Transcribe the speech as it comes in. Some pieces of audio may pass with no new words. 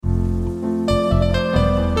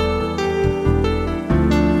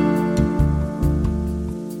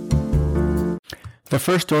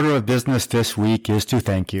first order of business this week is to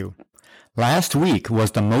thank you. Last week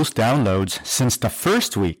was the most downloads since the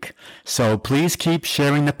first week, so please keep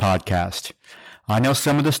sharing the podcast. I know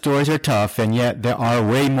some of the stories are tough, and yet there are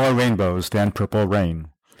way more rainbows than purple rain.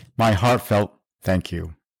 My heartfelt thank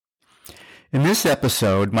you. In this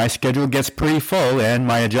episode, my schedule gets pretty full and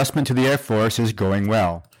my adjustment to the Air Force is going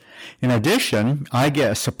well. In addition, I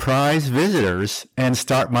get surprise visitors and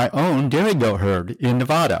start my own dairy goat herd in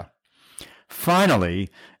Nevada. Finally,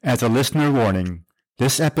 as a listener warning,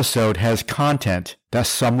 this episode has content that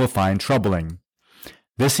some will find troubling.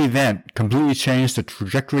 This event completely changed the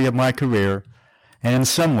trajectory of my career and in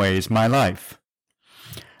some ways my life.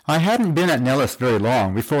 I hadn't been at Nellis very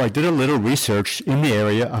long before I did a little research in the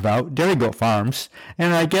area about dairy goat farms,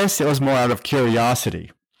 and I guess it was more out of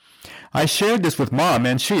curiosity. I shared this with Mom,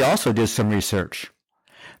 and she also did some research.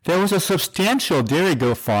 There was a substantial dairy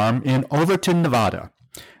goat farm in Overton, Nevada.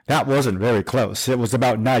 That wasn't very close. It was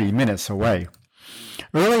about 90 minutes away.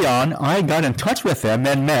 Early on, I got in touch with them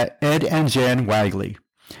and met Ed and Jan Wagley.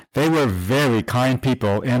 They were very kind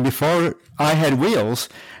people, and before I had wheels,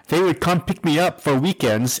 they would come pick me up for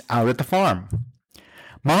weekends out at the farm.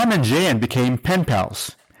 Mom and Jan became pen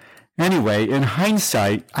pals. Anyway, in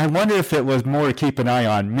hindsight, I wonder if it was more to keep an eye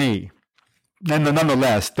on me. And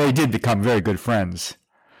nonetheless, they did become very good friends.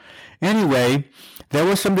 Anyway, there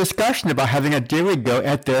was some discussion about having a dairy goat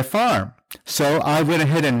at their farm, so I went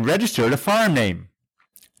ahead and registered a farm name.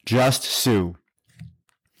 Just Sue.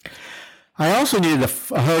 I also needed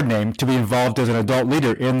a herd name to be involved as an adult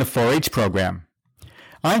leader in the 4-H program.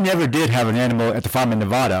 I never did have an animal at the farm in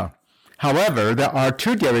Nevada. However, there are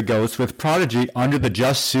 2 dairy goats with Prodigy under the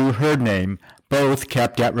Just Sue herd name, both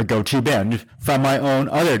kept at Rigochi Bend from my own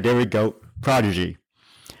other dairy goat, Prodigy.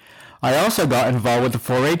 I also got involved with the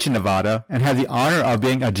 4-H in Nevada and had the honor of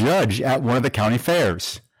being a judge at one of the county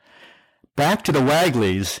fairs. Back to the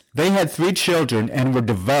Wagleys, they had 3 children and were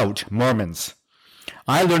devout Mormons.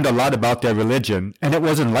 I learned a lot about their religion, and it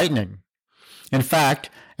was enlightening. In fact,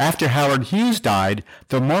 after Howard Hughes died,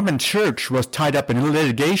 the Mormon Church was tied up in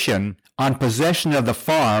litigation on possession of the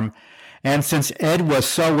farm, and since Ed was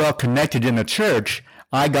so well connected in the church,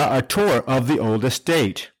 I got a tour of the old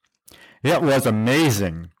estate. It was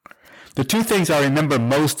amazing. The 2 things I remember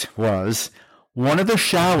most was, one of the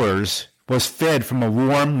showers was fed from a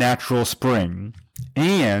warm natural spring,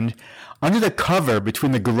 and under the cover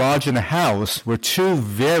between the garage and the house were 2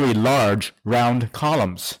 very large round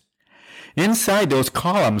columns. Inside those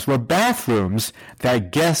columns were bathrooms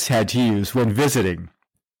that guests had to use when visiting.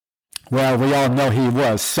 Well, we all know he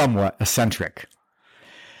was somewhat eccentric.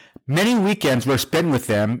 Many weekends were spent with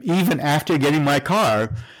them even after getting my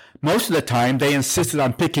car. Most of the time they insisted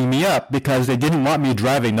on picking me up because they didn't want me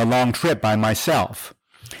driving the long trip by myself.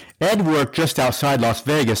 Ed worked just outside Las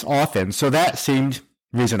Vegas often, so that seemed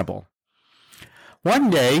reasonable.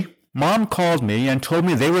 One day, Mom called me and told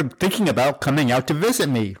me they were thinking about coming out to visit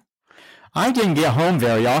me. I didn't get home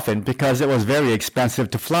very often because it was very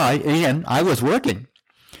expensive to fly and I was working.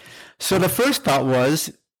 So the first thought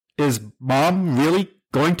was, is Mom really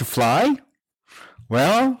going to fly?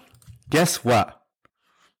 Well, guess what?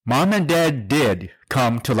 Mom and Dad did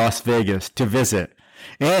come to Las Vegas to visit,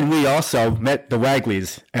 and we also met the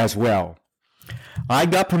Wagleys as well. I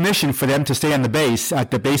got permission for them to stay on the base at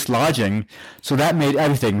the base lodging, so that made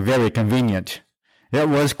everything very convenient. It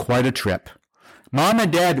was quite a trip. Mom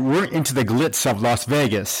and Dad weren't into the glitz of Las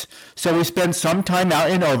Vegas, so we spent some time out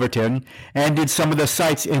in Overton and did some of the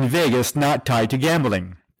sights in Vegas not tied to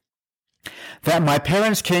gambling. That my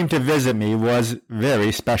parents came to visit me was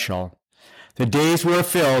very special. The days were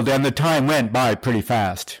filled and the time went by pretty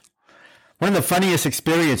fast. One of the funniest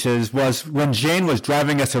experiences was when Jane was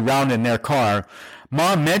driving us around in their car.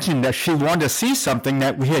 Mom mentioned that she wanted to see something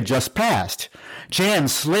that we had just passed. Jan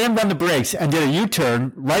slammed on the brakes and did a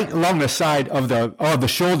U-turn right along the side of the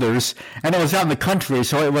shoulders, and it was out in the country,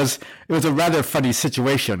 so it was a rather funny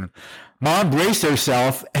situation. Mom braced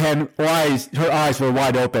herself, and her eyes were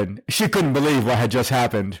wide open. She couldn't believe what had just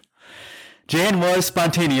happened. Jan was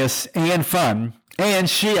spontaneous and fun, and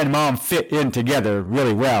she and Mom fit in together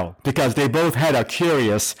really well because they both had a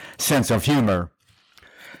curious sense of humor.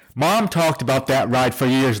 Mom talked about that ride for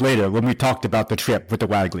years later when we talked about the trip with the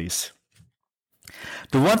Wagleys.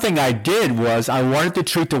 The one thing I did was I wanted to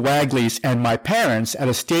treat the Wagleys and my parents at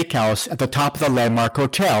a steakhouse at the top of the Landmark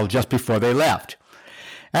Hotel just before they left.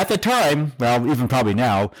 At the time, well, even probably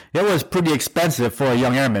now, it was pretty expensive for a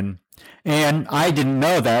young airman, and I didn't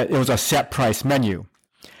know that it was a set price menu.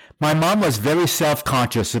 My mom was very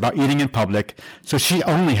self-conscious about eating in public, so she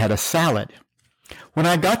only had a salad. When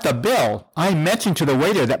I got the bill, I mentioned to the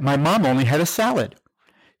waiter that my mom only had a salad.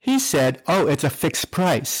 He said, "Oh, it's a fixed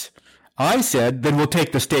price." I said, "Then we'll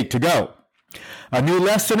take the steak to go." A new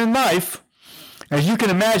lesson in life. As you can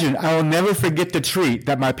imagine, I will never forget the treat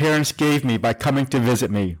that my parents gave me by coming to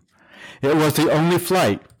visit me. It was the only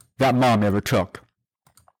flight that Mom ever took.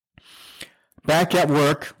 Back at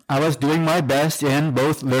work, I was doing my best in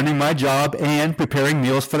both learning my job and preparing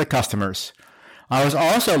meals for the customers. I was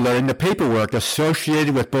also learning the paperwork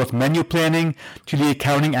associated with both menu planning to the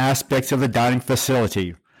accounting aspects of the dining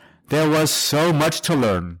facility. There was so much to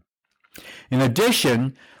learn. In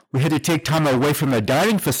addition, we had to take time away from the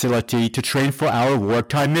dining facility to train for our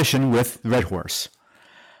wartime mission with Red Horse.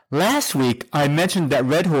 Last week, I mentioned that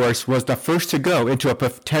Red Horse was the first to go into a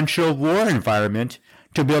potential war environment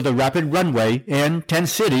to build a rapid runway and tent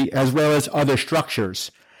city as well as other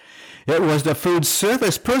structures. It was the food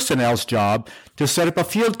service personnel's job to set up a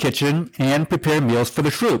field kitchen and prepare meals for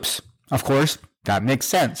the troops. Of course, that makes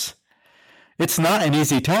sense. It's not an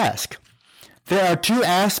easy task. There are two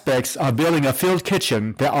aspects of building a field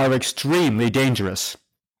kitchen that are extremely dangerous.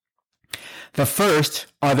 The first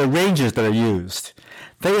are the ranges that are used.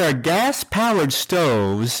 They are gas-powered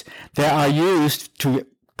stoves that are used to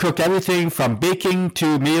cook everything from baking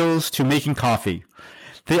to meals to making coffee.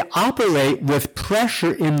 They operate with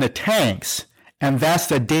pressure in the tanks, and that's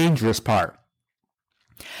the dangerous part.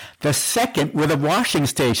 The second were the washing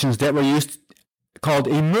stations that were used, called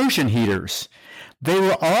immersion heaters. They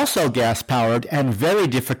were also gas-powered and very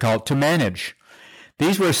difficult to manage.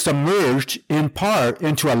 These were submerged in part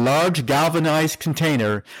into a large galvanized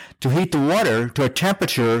container to heat the water to a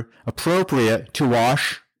temperature appropriate to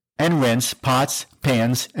wash and rinse pots,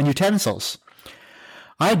 pans, and utensils.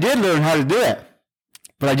 I did learn how to do it,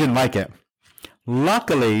 but I didn't like it.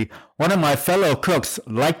 Luckily, one of my fellow cooks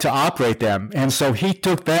liked to operate them, and so he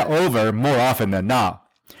took that over more often than not.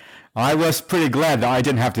 I was pretty glad that I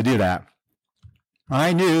didn't have to do that.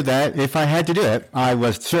 I knew that if I had to do it, I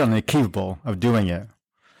was certainly capable of doing it.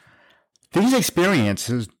 These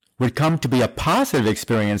experiences would come to be a positive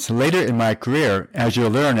experience later in my career, as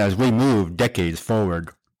you'll learn as we move decades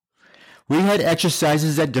forward. We had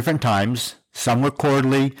exercises at different times. Some were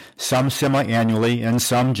quarterly, some semi-annually, and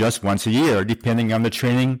some just once a year, depending on the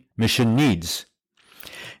training mission needs.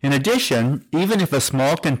 In addition, even if a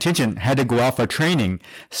small contingent had to go out for training,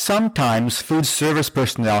 sometimes food service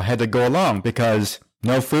personnel had to go along because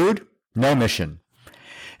no food, no mission.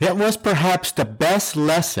 It was perhaps the best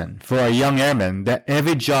lesson for a young airman that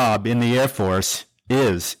every job in the Air Force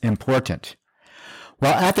is important.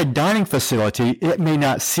 While at the dining facility, it may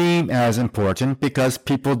not seem as important because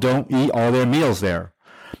people don't eat all their meals there.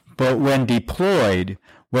 But when deployed,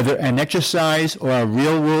 whether an exercise or a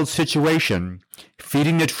real-world situation,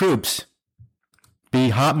 feeding the troops, be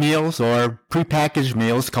hot meals or prepackaged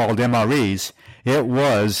meals called MREs, it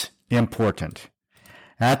was important.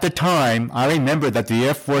 At the time, I remember that the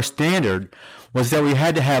Air Force standard was that we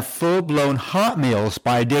had to have full-blown hot meals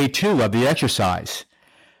by day 2 of the exercise.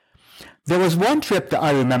 There was one trip that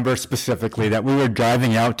I remember specifically that we were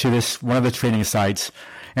driving out to one of the training sites,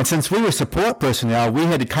 and since we were support personnel, we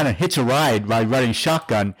had to kind of hitch a ride by riding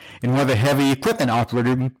shotgun in one of the heavy equipment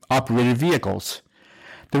operated vehicles.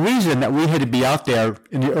 The reason that we had to be out there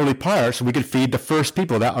in the early part so we could feed the first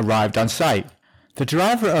people that arrived on site. The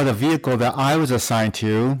driver of the vehicle that I was assigned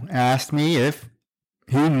to asked me if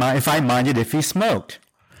I minded if he smoked.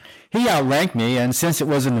 He outranked me, and since it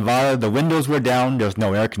was in Nevada, the windows were down, there was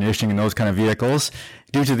no air conditioning in those kind of vehicles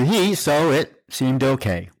due to the heat, so it seemed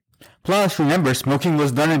okay. Plus, remember, smoking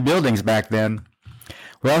was done in buildings back then.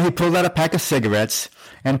 Well, he pulled out a pack of cigarettes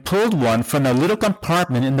and pulled one from the little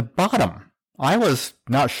compartment in the bottom. I was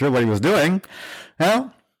not sure what he was doing.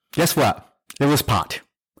 Well, guess what? It was pot.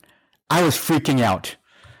 I was freaking out.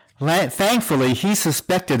 Thankfully, he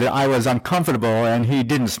suspected that I was uncomfortable, and he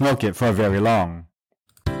didn't smoke it for very long.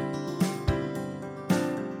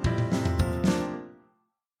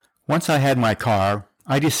 Once I had my car,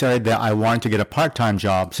 I decided that I wanted to get a part-time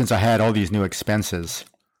job since I had all these new expenses.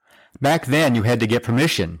 Back then, you had to get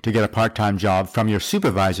permission to get a part-time job from your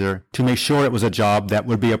supervisor to make sure it was a job that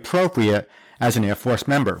would be appropriate as an Air Force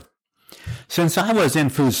member. Since I was in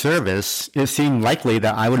food service, it seemed likely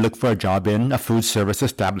that I would look for a job in a food service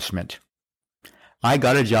establishment. I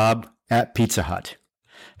got a job at Pizza Hut.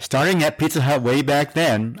 Starting at Pizza Hut way back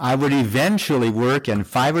then, I would eventually work in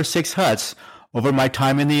 5 or 6 huts over my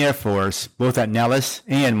time in the Air Force, both at Nellis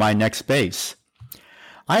and my next base.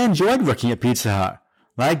 I enjoyed working at Pizza Hut.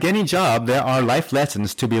 Like any job, there are life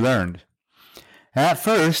lessons to be learned. At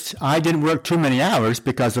first, I didn't work too many hours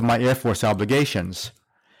because of my Air Force obligations.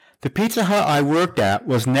 The Pizza Hut I worked at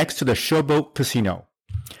was next to the Showboat Casino.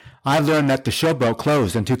 I learned that the Showboat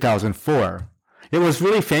closed in 2004. It was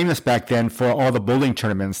really famous back then for all the bowling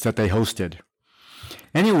tournaments that they hosted.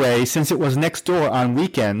 Anyway, since it was next door on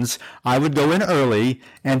weekends, I would go in early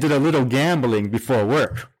and did a little gambling before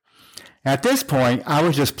work. At this point, I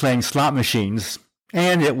was just playing slot machines,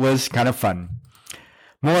 and it was kind of fun.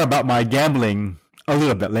 More about my gambling a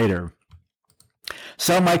little bit later.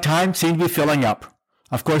 So my time seemed to be filling up.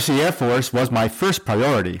 Of course, the Air Force was my first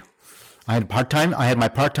priority. I had my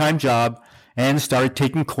part-time job and started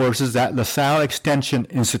taking courses at LaSalle Extension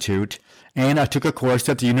Institute, and I took a course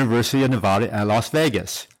at the University of Nevada at Las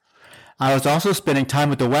Vegas. I was also spending time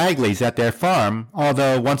with the Wagleys at their farm,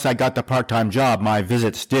 although once I got the part-time job, my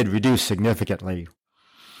visits did reduce significantly.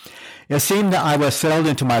 It seemed that I was settled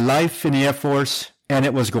into my life in the Air Force, and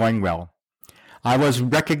it was going well. I was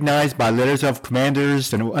recognized by letters of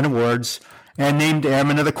commanders and awards, and named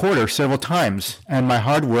Airman of the Quarter several times, and my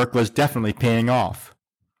hard work was definitely paying off.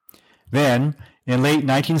 Then, in late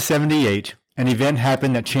 1978, an event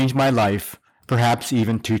happened that changed my life, perhaps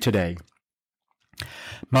even to today.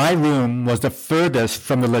 My room was the furthest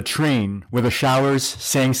from the latrine where the showers,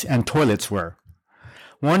 sinks, and toilets were.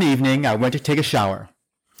 One evening, I went to take a shower.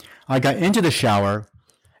 I got into the shower,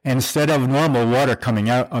 and instead of normal water coming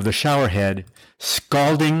out of the shower head,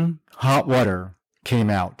 scalding hot water came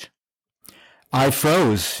out. I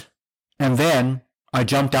froze, and then I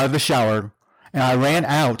jumped out of the shower, and I ran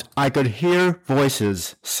out. I could hear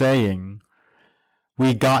voices saying,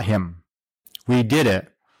 "We got him. We did it,"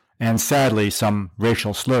 and sadly some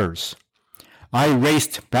racial slurs. I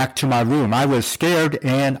raced back to my room. I was scared,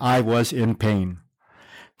 and I was in pain.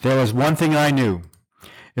 There was one thing I knew.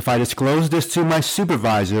 If I disclosed this to my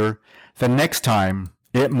supervisor, the next time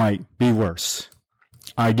it might be worse.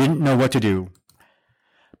 I didn't know what to do.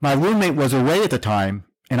 My roommate was away at the time,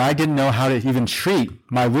 and I didn't know how to even treat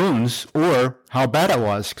my wounds or how bad it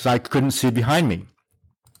was because I couldn't see behind me.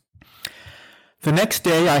 The next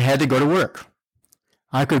day, I had to go to work.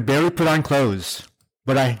 I could barely put on clothes,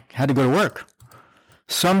 but I had to go to work.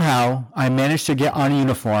 Somehow, I managed to get on a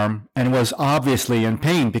uniform and was obviously in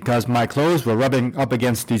pain because my clothes were rubbing up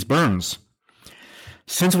against these burns.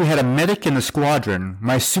 Since we had a medic in the squadron,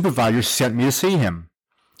 my supervisor sent me to see him.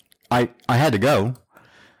 I had to go.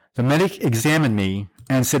 The medic examined me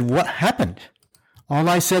and said, "What happened?" All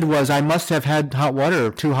I said was I must have had hot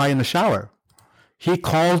water too high in the shower. He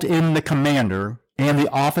called in the commander and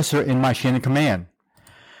the officer in my chain of command.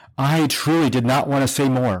 I truly did not want to say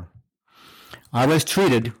more. I was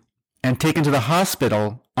treated and taken to the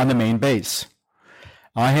hospital on the main base.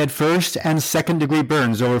 I had first and second degree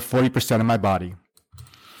burns over 40% of my body.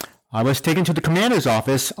 I was taken to the commander's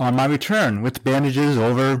office on my return with bandages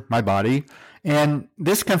over my body, and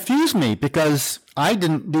this confused me because I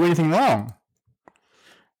didn't do anything wrong.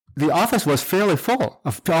 The office was fairly full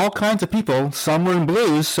of all kinds of people. Some were in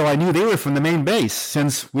blues, so I knew they were from the main base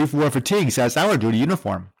since we wore fatigues as our duty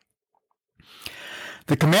uniform.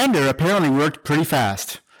 The commander apparently worked pretty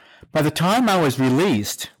fast. By the time I was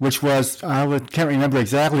released, which was, can't remember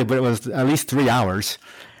exactly, but it was at least 3 hours,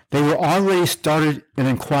 they were already started an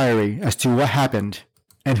inquiry as to what happened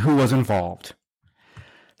and who was involved.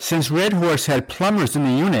 Since Red Horse had plumbers in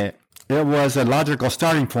the unit, it was a logical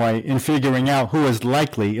starting point in figuring out who was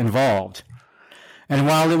likely involved. And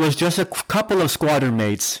while it was just a couple of squadron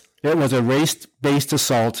mates, it was a race-based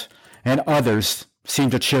assault, and others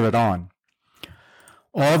seemed to cheer it on.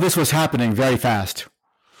 All this was happening very fast.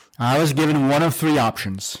 I was given one of 3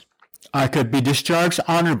 options. I could be discharged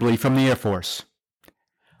honorably from the Air Force.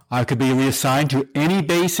 I could be reassigned to any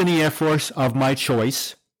base in the Air Force of my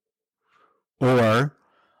choice, or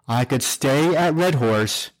I could stay at Red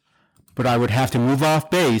Horse, but I would have to move off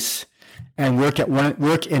base and work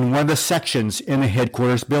in one of the sections in the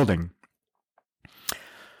headquarters building.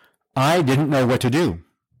 I didn't know what to do.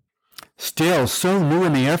 Still so new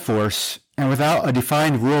in the Air Force and without a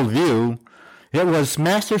defined worldview, it was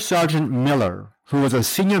Master Sergeant Miller, who was a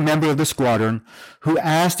senior member of the squadron, who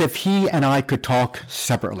asked if he and I could talk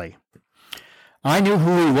separately. I knew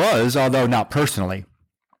who he was, although not personally.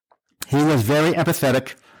 He was very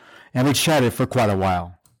empathetic, and we chatted for quite a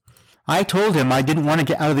while. I told him I didn't want to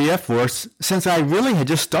get out of the Air Force since I really had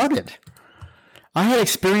just started. I had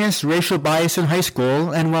experienced racial bias in high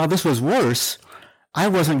school, and while this was worse, I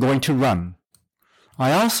wasn't going to run.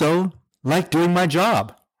 I also liked doing my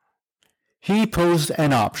job. He posed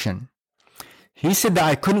an option. He said that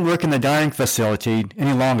I couldn't work in the dining facility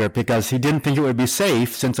any longer because he didn't think it would be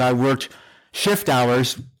safe since I worked shift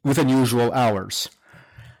hours with unusual hours.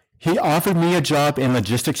 He offered me a job in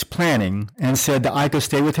logistics planning and said that I could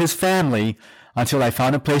stay with his family until I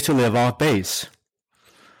found a place to live off base.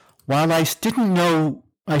 While I didn't know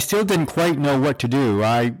I still didn't quite know what to do.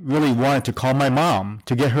 I really wanted to call my mom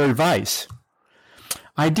to get her advice.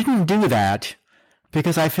 I didn't do that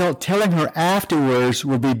because I felt telling her afterwards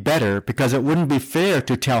would be better because it wouldn't be fair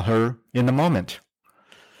to tell her in the moment.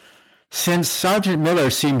 Since Sergeant Miller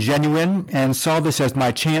seemed genuine and saw this as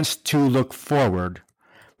my chance to look forward,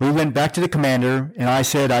 we went back to the commander and I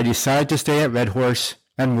said I decided to stay at Red Horse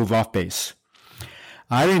and move off base.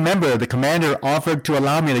 I remember the commander offered to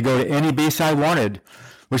allow me to go to any base I wanted,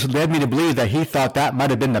 which led me to believe that he thought that might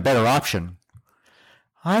have been the better option.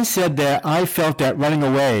 I said that I felt that running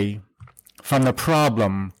away from the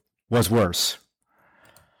problem was worse.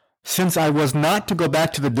 Since I was not to go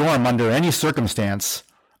back to the dorm under any circumstance,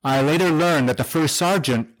 I later learned that the first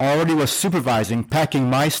sergeant already was supervising packing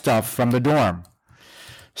my stuff from the dorm.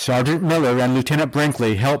 Sergeant Miller and Lieutenant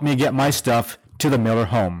Brinkley helped me get my stuff to the Miller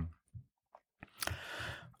home.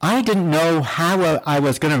 I didn't know how I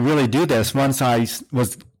was going to really do this once I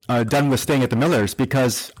was done with staying at the Millers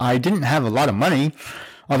because I didn't have a lot of money,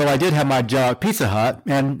 although I did have my job at Pizza Hut,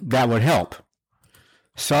 and that would help.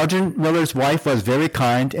 Sergeant Miller's wife was very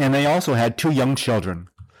kind, and they also had 2 young children.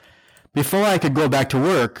 Before I could go back to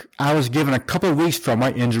work, I was given a couple of weeks for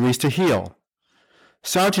my injuries to heal.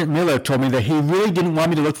 Sergeant Miller told me that he really didn't want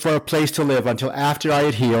me to look for a place to live until after I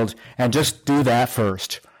had healed and just do that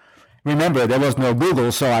first. Remember, there was no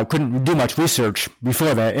Google, so I couldn't do much research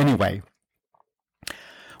before that anyway.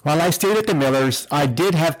 While I stayed at the Millers, I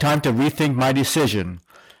did have time to rethink my decision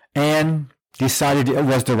and decided it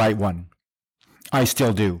was the right one. I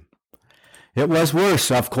still do. It was worse,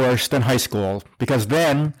 of course, than high school, because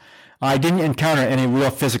then I didn't encounter any real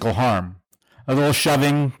physical harm. A little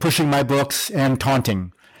shoving, pushing my books, and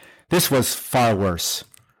taunting. This was far worse.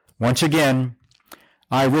 Once again,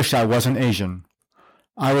 I wish I wasn't Asian.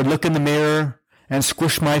 I would look in the mirror and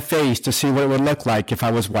squish my face to see what it would look like if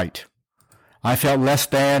I was white. I felt less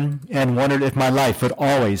than and wondered if my life would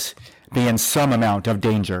always be in some amount of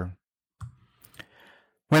danger.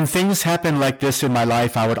 When things happened like this in my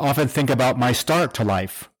life, I would often think about my start to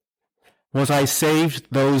life. Was I saved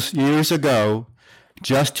those years ago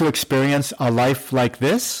just to experience a life like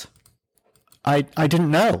this? I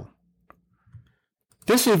didn't know.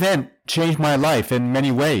 This event changed my life in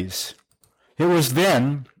many ways. It was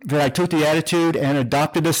then that I took the attitude and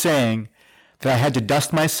adopted the saying that I had to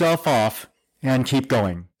dust myself off and keep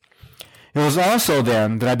going. It was also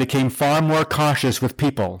then that I became far more cautious with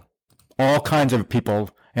people, all kinds of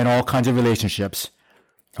people and all kinds of relationships.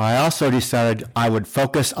 I also decided I would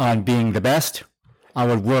focus on being the best, I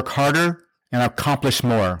would work harder and accomplish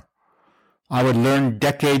more. I would learn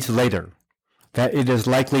decades later that it is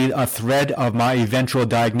likely a thread of my eventual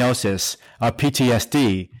diagnosis of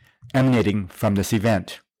PTSD emanating from this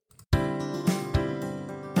event.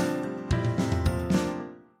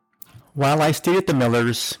 While I stayed at the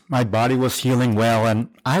Millers, my body was healing well, and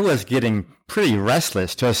I was getting pretty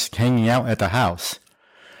restless just hanging out at the house.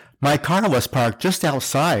 My car was parked just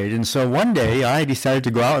outside, and so one day I decided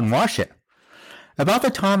to go out and wash it. About the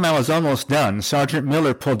time I was almost done, Sergeant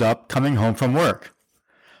Miller pulled up coming home from work.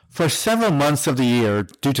 For several months of the year,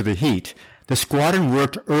 due to the heat, the squadron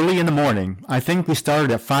worked early in the morning. I think we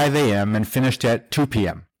started at 5 a.m. and finished at 2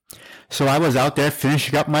 p.m. So I was out there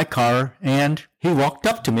finishing up my car, and he walked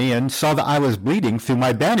up to me and saw that I was bleeding through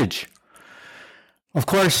my bandage. Of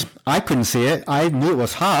course, I couldn't see it. I knew it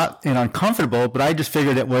was hot and uncomfortable, but I just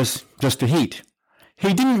figured it was just the heat.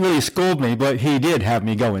 He didn't really scold me, but he did have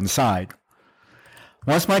me go inside.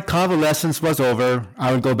 Once my convalescence was over,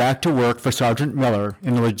 I would go back to work for Sergeant Miller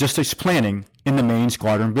in the logistics planning in the main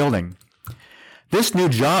squadron building. This new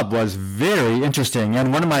job was very interesting,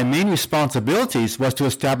 and one of my main responsibilities was to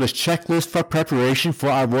establish checklists for preparation for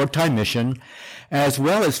our wartime mission, as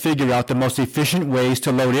well as figure out the most efficient ways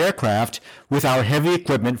to load aircraft with our heavy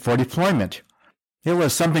equipment for deployment. It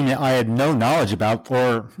was something that I had no knowledge about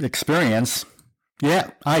or experience. Yeah,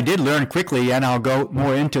 I did learn quickly, and I'll go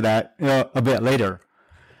more into that a bit later.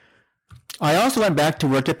 I also went back to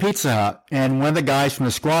work at Pizza Hut, and one of the guys from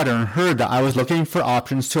the squadron heard that I was looking for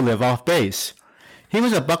options to live off base. He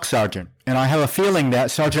was a buck sergeant, and I have a feeling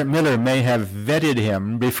that Sergeant Miller may have vetted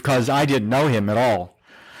him because I didn't know him at all.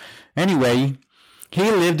 Anyway, he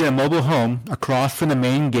lived in a mobile home across from the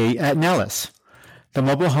main gate at Nellis. The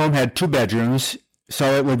mobile home had 2 bedrooms,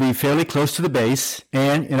 so it would be fairly close to the base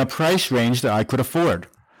and in a price range that I could afford.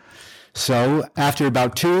 So, after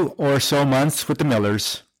about 2 or so months with the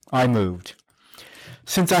Millers, I moved.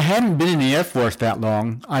 Since I hadn't been in the Air Force that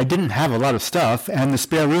long, I didn't have a lot of stuff, and the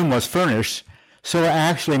spare room was furnished, so it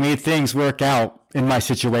actually made things work out in my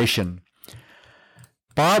situation.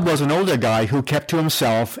 Bob was an older guy who kept to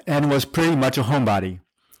himself and was pretty much a homebody.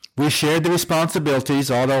 We shared the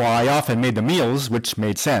responsibilities, although I often made the meals, which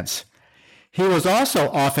made sense. He was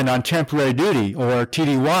also often on temporary duty, or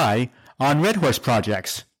TDY, on Red Horse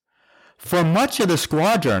projects. For much of the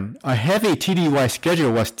squadron, a heavy TDY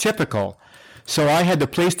schedule was typical, so I had the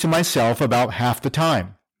place to myself about half the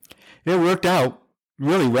time. It worked out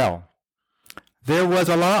really well. There was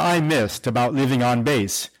a lot I missed about living on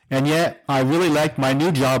base, and yet I really liked my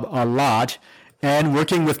new job a lot, and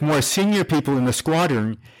working with more senior people in the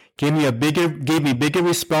squadron gave me bigger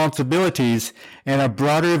responsibilities and a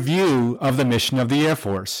broader view of the mission of the Air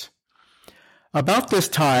Force. About this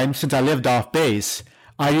time, since I lived off base,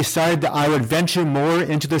 I decided that I would venture more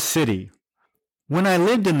into the city. When I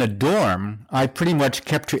lived in the dorm, I pretty much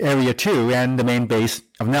kept to Area 2 and the main base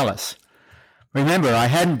of Nellis. Remember, I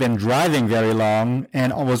hadn't been driving very long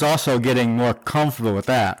and was also getting more comfortable with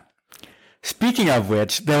that. Speaking of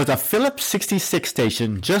which, there was a Phillips 66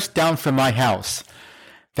 station just down from my house.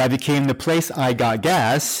 That became the place I got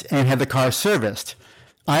gas and had the car serviced.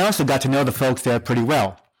 I also got to know the folks there pretty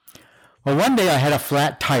well. Well, one day I had a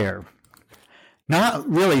flat tire. Not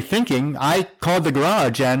really thinking, I called the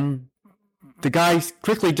garage and the guy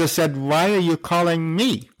quickly just said, "Why are you calling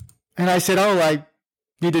me?" And I said, "Oh, I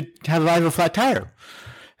need to have a flat tire."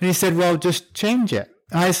 And he said, "Well, just change it."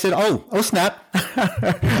 And I said, oh snap.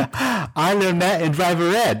 I learned that in driver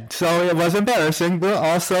ed, so it was embarrassing, but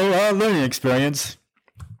also a learning experience.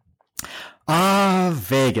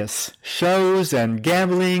 Vegas. Shows and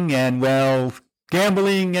gambling and, well,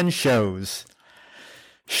 gambling and shows.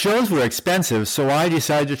 Shows were expensive, so I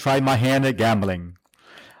decided to try my hand at gambling.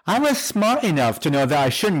 I was smart enough to know that I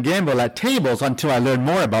shouldn't gamble at tables until I learned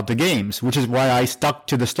more about the games, which is why I stuck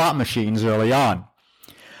to the slot machines early on.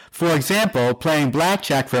 For example, playing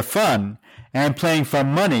blackjack for fun and playing for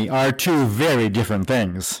money are two very different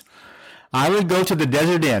things. I would go to the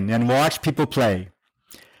Desert Inn and watch people play.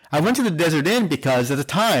 I went to the Desert Inn because at the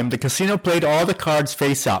time the casino played all the cards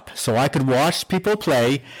face up, so I could watch people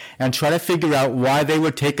play and try to figure out why they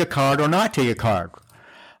would take a card or not take a card.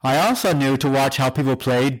 I also knew to watch how people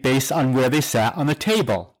played based on where they sat on the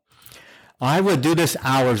table. I would do this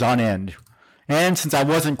hours on end. And since I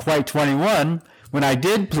wasn't quite 21, when I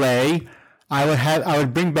did play, I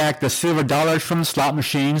would bring back the silver dollars from slot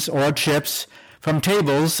machines or chips from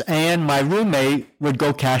tables, and my roommate would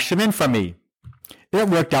go cash them in for me. It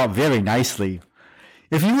worked out very nicely.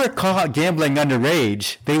 If you were caught gambling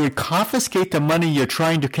underage, they would confiscate the money you're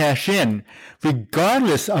trying to cash in,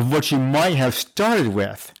 regardless of what you might have started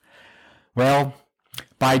with. Well,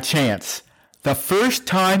 by chance, the first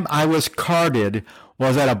time I was carded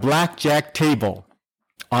was at a blackjack table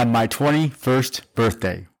on my 21st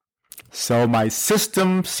birthday. So my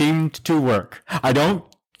system seemed to work. I don't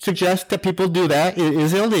suggest that people do that. It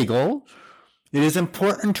is illegal. It is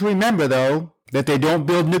important to remember, though, that they don't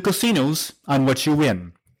build new casinos on what you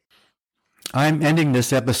win. I'm ending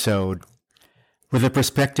this episode with a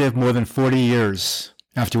perspective more than 40 years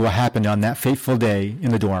after what happened on that fateful day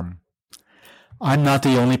in the dorm. I'm not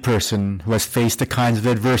the only person who has faced the kinds of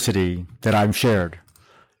adversity that I've shared.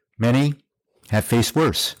 Many have faced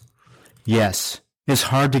worse. Yes, it's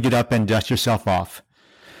hard to get up and dust yourself off,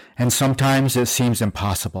 and sometimes it seems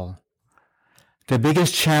impossible. The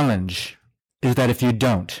biggest challenge is that if you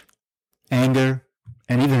don't, anger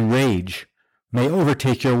and even rage may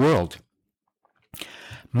overtake your world.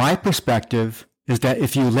 My perspective is that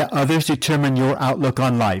if you let others determine your outlook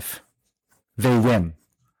on life, they win.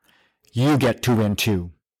 You get to win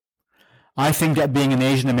too. I think that being an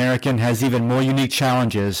Asian American has even more unique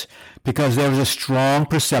challenges because there is a strong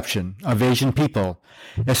perception of Asian people,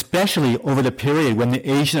 especially over the period when the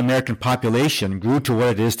Asian American population grew to what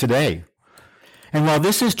it is today. And while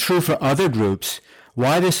this is true for other groups,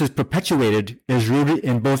 why this is perpetuated is rooted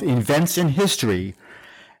in both events in history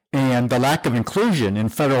and the lack of inclusion in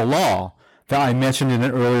federal law that I mentioned in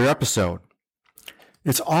an earlier episode.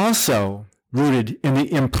 It's also rooted in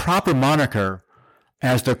the improper moniker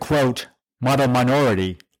as the, quote, model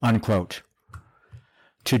minority, unquote.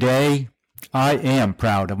 Today, I am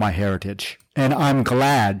proud of my heritage, and I'm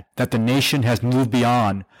glad that the nation has moved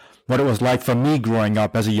beyond what it was like for me growing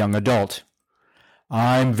up as a young adult.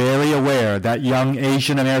 I'm very aware that young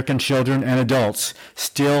Asian American children and adults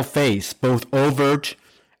still face both overt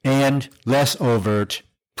and less overt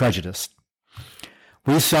prejudice.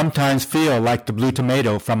 We sometimes feel like the blue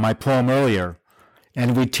tomato from my poem earlier,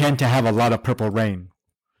 and we tend to have a lot of purple rain.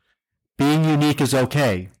 Being unique is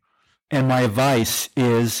okay, and my advice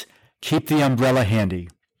is keep the umbrella handy.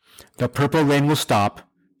 The purple rain will stop,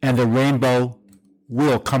 and the rainbow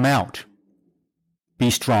will come out. Be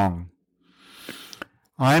strong.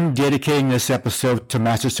 I'm dedicating this episode to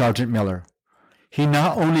Master Sergeant Miller. He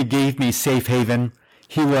not only gave me safe haven,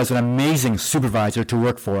 he was an amazing supervisor to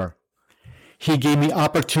work for. He gave me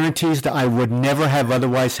opportunities that I would never have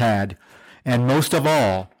otherwise had, and most of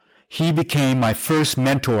all, he became my first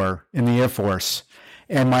mentor in the Air Force,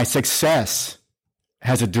 and my success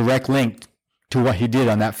has a direct link to what he did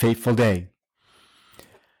on that fateful day.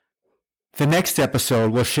 The next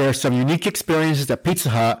episode will share some unique experiences at Pizza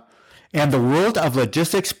Hut and the world of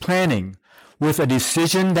logistics planning with a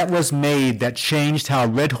decision that was made that changed how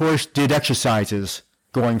Red Horse did exercises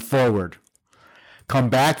going forward. Come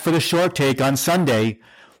back for the short take on Sunday,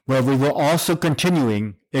 where we will also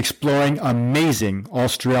continuing exploring amazing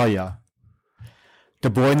Australia. The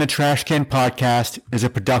Boy in the Trash Can podcast is a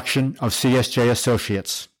production of CSJ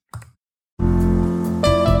Associates.